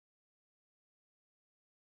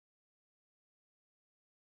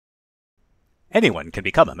Anyone can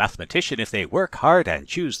become a mathematician if they work hard and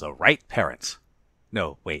choose the right parents.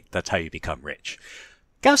 No, wait, that's how you become rich.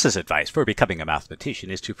 Gauss's advice for becoming a mathematician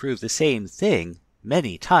is to prove the same thing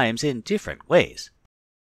many times in different ways.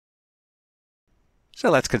 So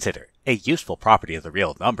let's consider. A useful property of the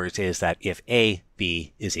real numbers is that if a,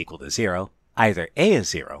 b is equal to 0, either a is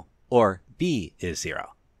 0 or b is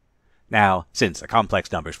 0. Now, since the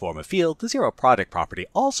complex numbers form a field, the zero product property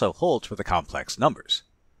also holds for the complex numbers.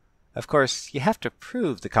 Of course, you have to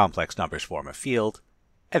prove the complex numbers form a field,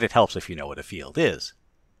 and it helps if you know what a field is.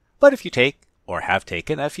 But if you take, or have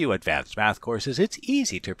taken, a few advanced math courses, it's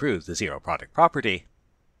easy to prove the zero product property.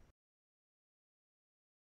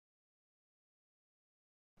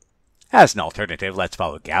 As an alternative, let's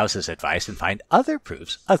follow Gauss's advice and find other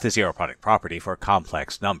proofs of the zero product property for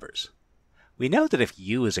complex numbers. We know that if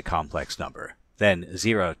u is a complex number, then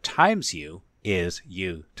 0 times u is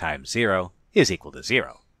u times 0 is equal to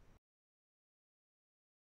 0.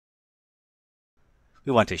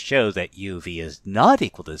 We want to show that uv is not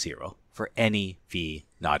equal to 0 for any v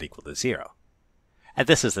not equal to 0. And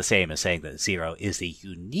this is the same as saying that 0 is the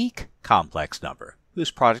unique complex number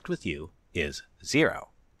whose product with u is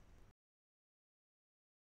 0.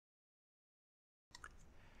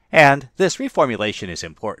 And this reformulation is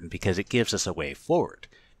important because it gives us a way forward.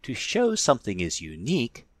 To show something is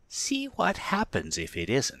unique, see what happens if it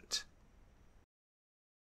isn't.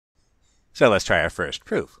 So let's try our first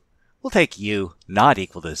proof. We'll take u not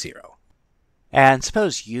equal to 0. And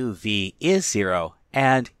suppose uv is 0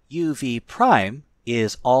 and uv prime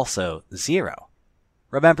is also 0.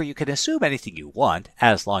 Remember, you can assume anything you want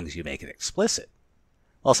as long as you make it explicit.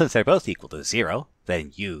 Well, since they're both equal to 0,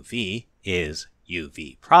 then uv is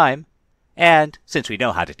uv prime, and since we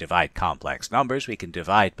know how to divide complex numbers, we can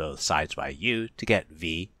divide both sides by u to get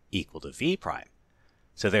v equal to v prime.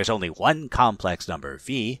 So there's only one complex number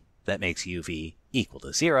v that makes uv equal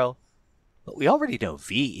to 0, but we already know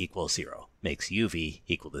v equals 0 makes uv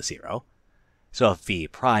equal to 0. So if v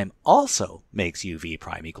prime also makes uv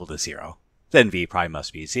prime equal to 0, then v prime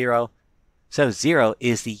must be 0. So 0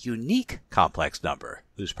 is the unique complex number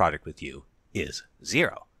whose product with u is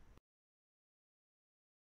 0.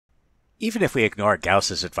 Even if we ignore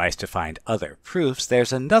Gauss's advice to find other proofs,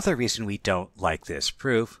 there's another reason we don't like this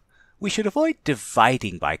proof. We should avoid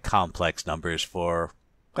dividing by complex numbers for,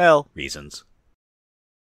 well, reasons.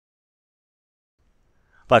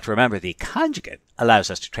 But remember, the conjugate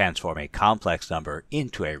allows us to transform a complex number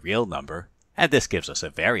into a real number, and this gives us a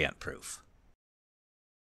variant proof.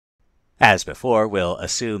 As before, we'll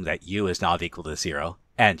assume that u is not equal to 0,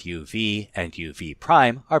 and uv and uv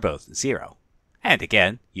prime are both 0. And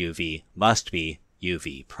again, uv must be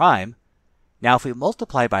uv prime. Now if we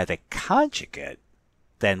multiply by the conjugate,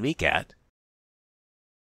 then we get,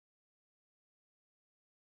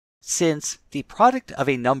 since the product of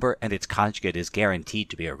a number and its conjugate is guaranteed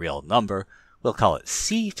to be a real number, we'll call it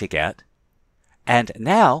c to get, and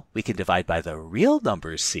now we can divide by the real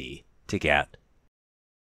number c to get,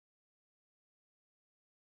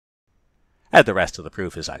 and the rest of the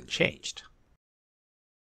proof is unchanged.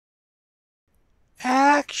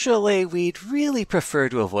 Actually, we'd really prefer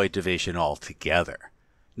to avoid division altogether.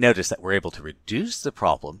 Notice that we're able to reduce the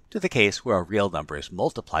problem to the case where a real number is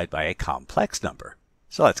multiplied by a complex number.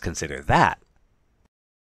 So let's consider that.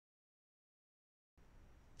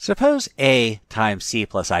 Suppose a times c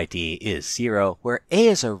plus id is 0, where a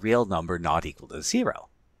is a real number not equal to 0.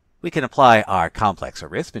 We can apply our complex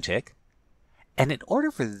arithmetic, and in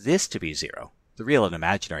order for this to be 0, the real and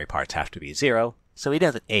imaginary parts have to be 0, so we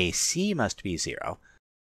know that AC must be 0.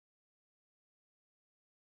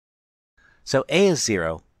 So A is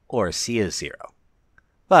 0 or C is 0.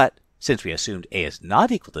 But since we assumed A is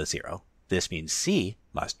not equal to 0, this means C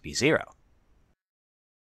must be 0.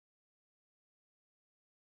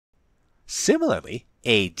 Similarly,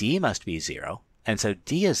 AD must be 0, and so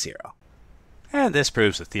D is 0. And this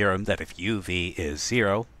proves the theorem that if UV is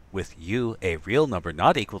 0, with U a real number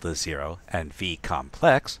not equal to 0 and V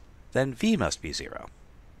complex, then V must be 0.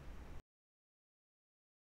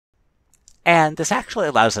 And this actually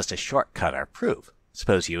allows us to shortcut our proof.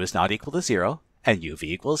 Suppose U is not equal to 0 and UV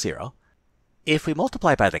equals 0. If we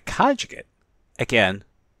multiply by the conjugate, again,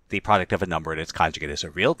 the product of a number and its conjugate is a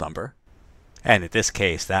real number, and in this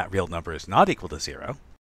case that real number is not equal to 0.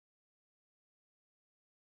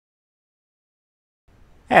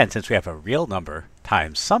 And since we have a real number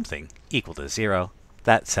times something equal to 0,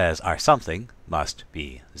 that says our something must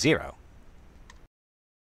be 0.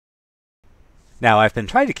 Now I've been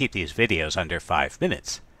trying to keep these videos under 5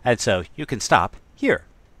 minutes, and so you can stop here.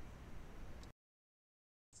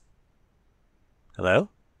 Hello?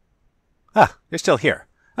 Ah, you're still here.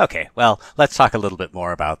 Okay, well, let's talk a little bit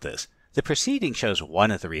more about this. The preceding shows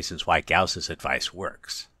one of the reasons why Gauss's advice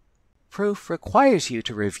works. Proof requires you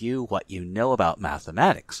to review what you know about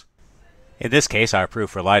mathematics. In this case, our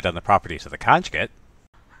proof relied on the properties of the conjugate,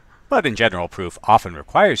 but in general, proof often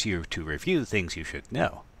requires you to review things you should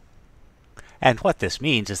know. And what this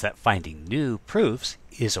means is that finding new proofs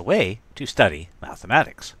is a way to study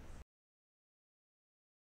mathematics.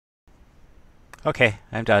 Okay,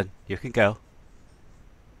 I'm done. You can go.